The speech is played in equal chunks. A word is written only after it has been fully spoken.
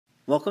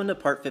Welcome to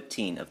part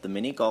 15 of the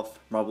mini golf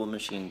marble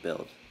machine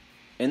build.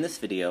 In this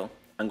video,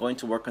 I'm going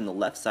to work on the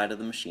left side of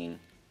the machine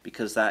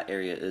because that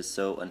area is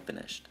so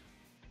unfinished.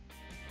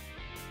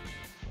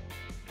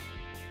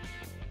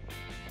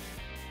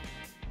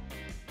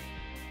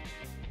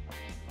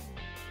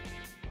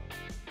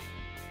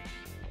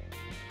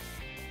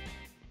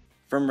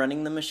 From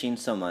running the machine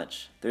so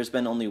much, there's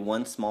been only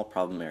one small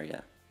problem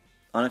area.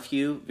 On a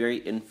few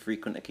very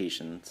infrequent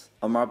occasions,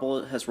 a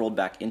marble has rolled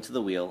back into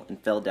the wheel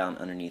and fell down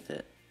underneath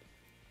it.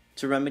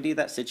 To remedy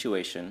that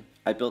situation,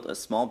 I built a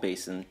small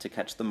basin to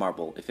catch the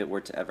marble if it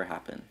were to ever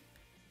happen.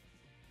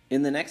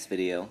 In the next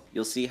video,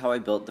 you'll see how I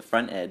built the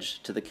front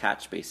edge to the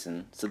catch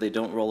basin so they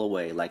don't roll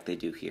away like they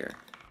do here.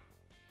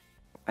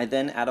 I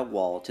then add a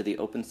wall to the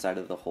open side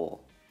of the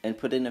hole and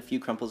put in a few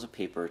crumples of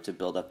paper to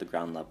build up the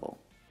ground level.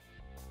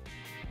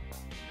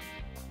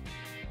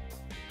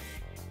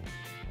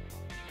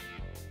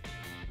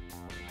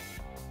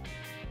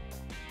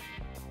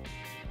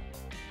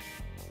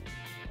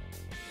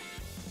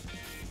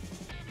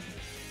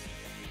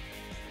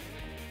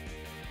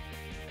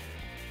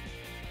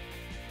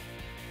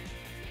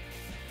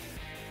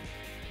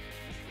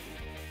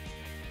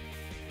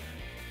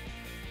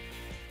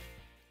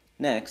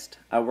 Next,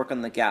 I'll work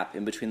on the gap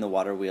in between the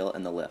water wheel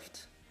and the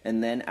lift,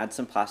 and then add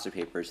some plaster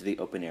paper to the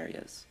open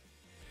areas.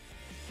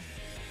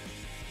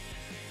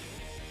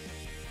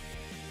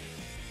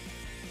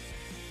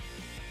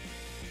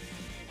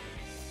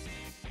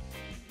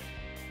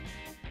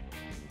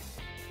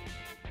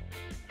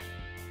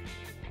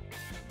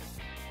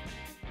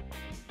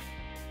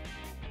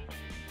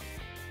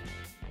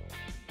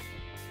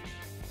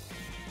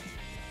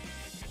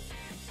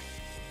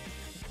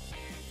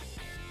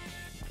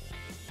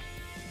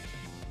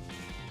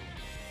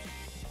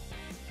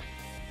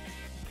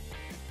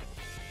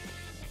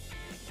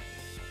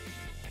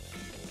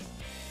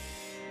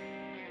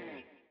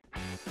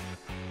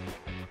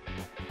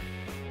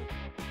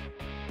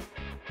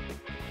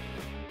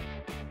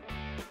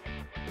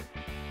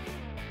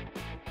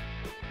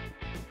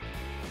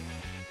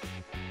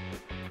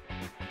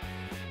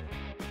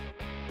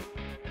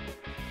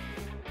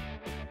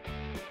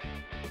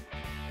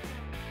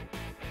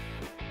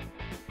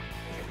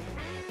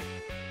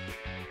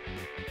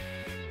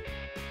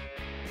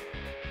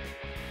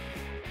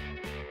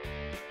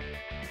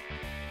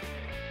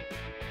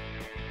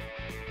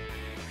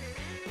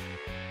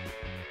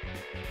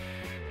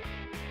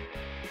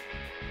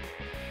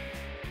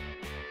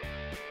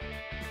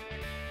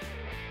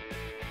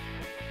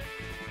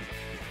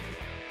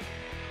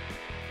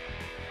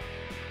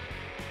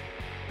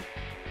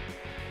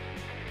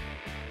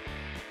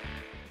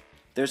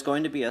 There's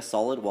going to be a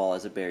solid wall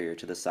as a barrier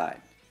to the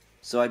side,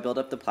 so I built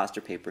up the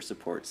plaster paper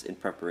supports in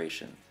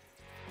preparation.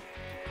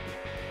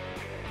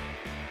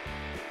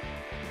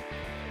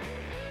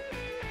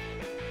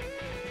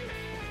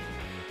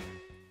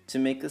 To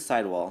make the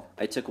sidewall,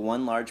 I took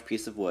one large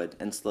piece of wood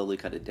and slowly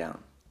cut it down.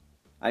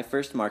 I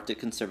first marked it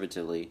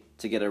conservatively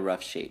to get a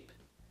rough shape.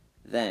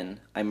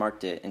 Then, I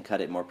marked it and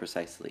cut it more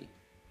precisely.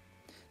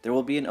 There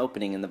will be an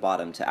opening in the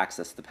bottom to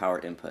access the power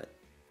input.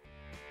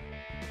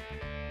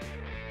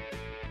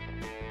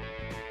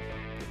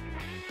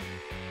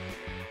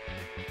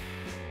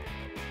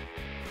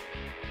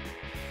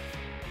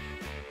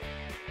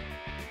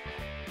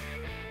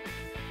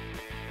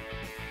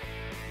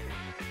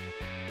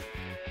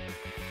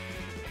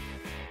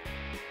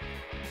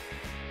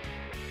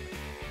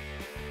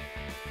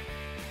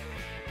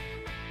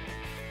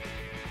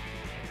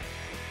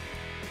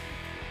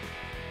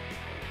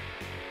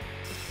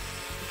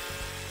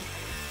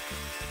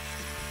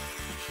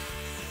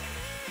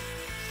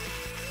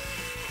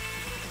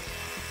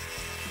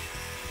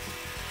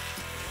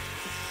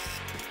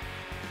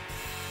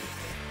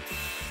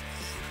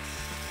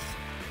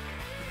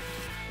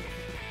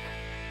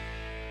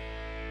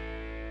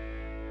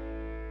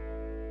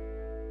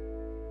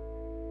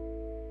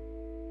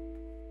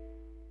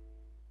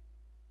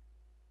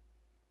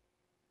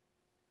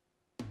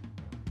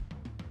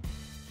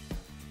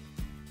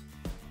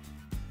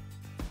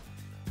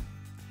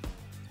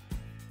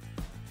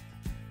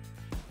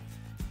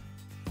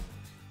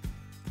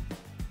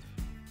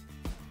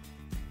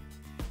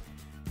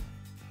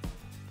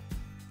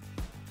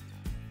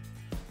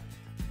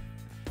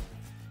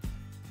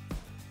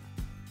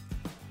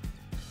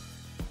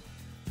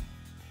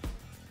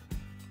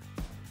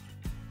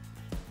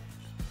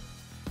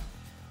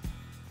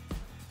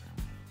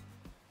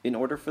 In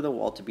order for the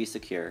wall to be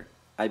secure,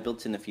 I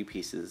built in a few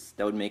pieces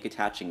that would make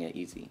attaching it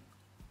easy.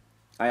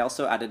 I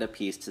also added a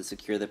piece to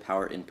secure the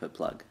power input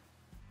plug.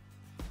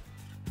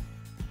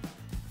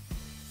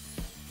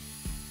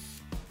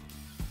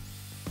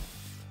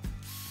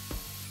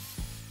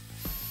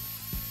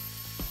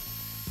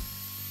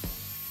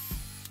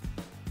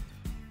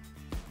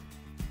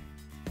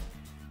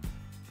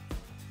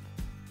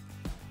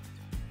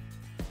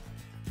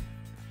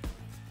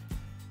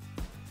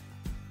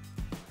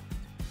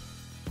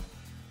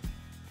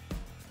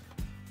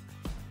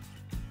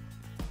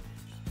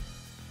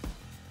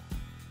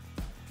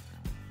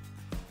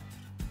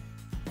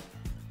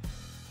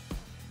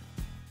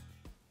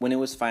 When it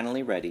was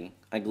finally ready,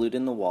 I glued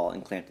in the wall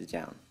and clamped it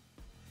down.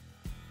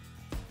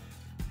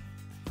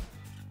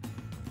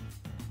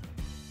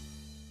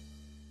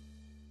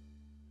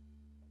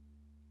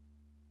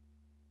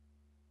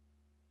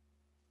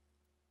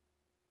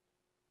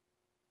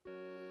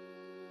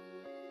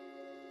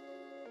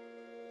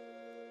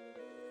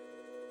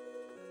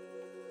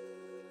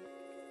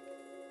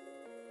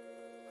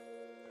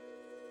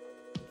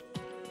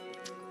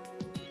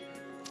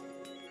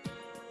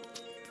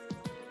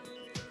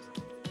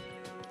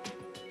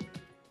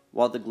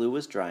 While the glue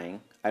was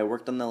drying, I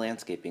worked on the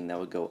landscaping that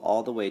would go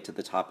all the way to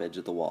the top edge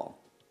of the wall,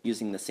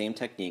 using the same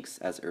techniques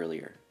as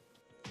earlier.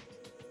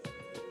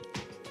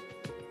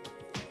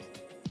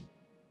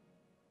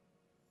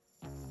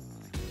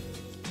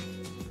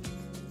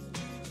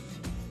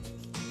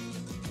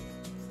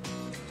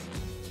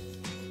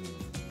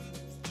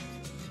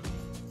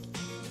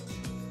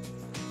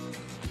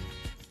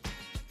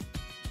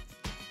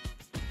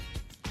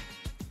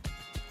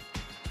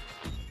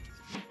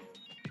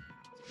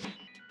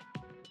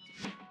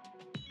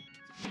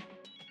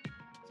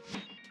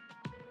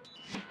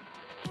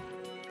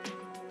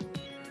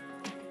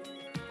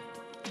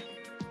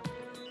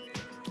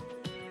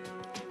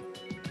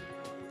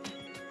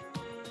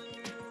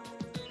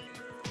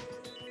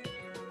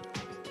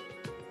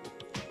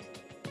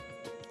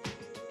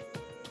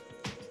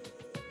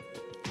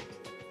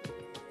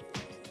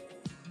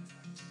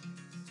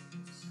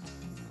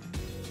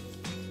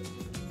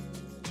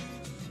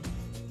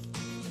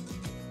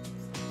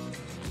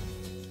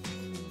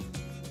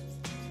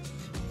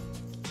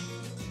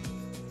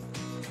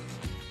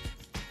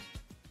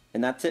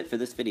 And that's it for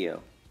this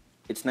video.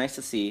 It's nice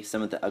to see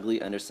some of the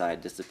ugly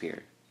underside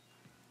disappear.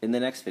 In the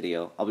next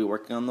video, I'll be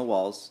working on the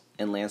walls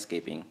and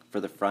landscaping for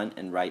the front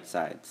and right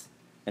sides,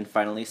 and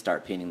finally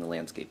start painting the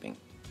landscaping.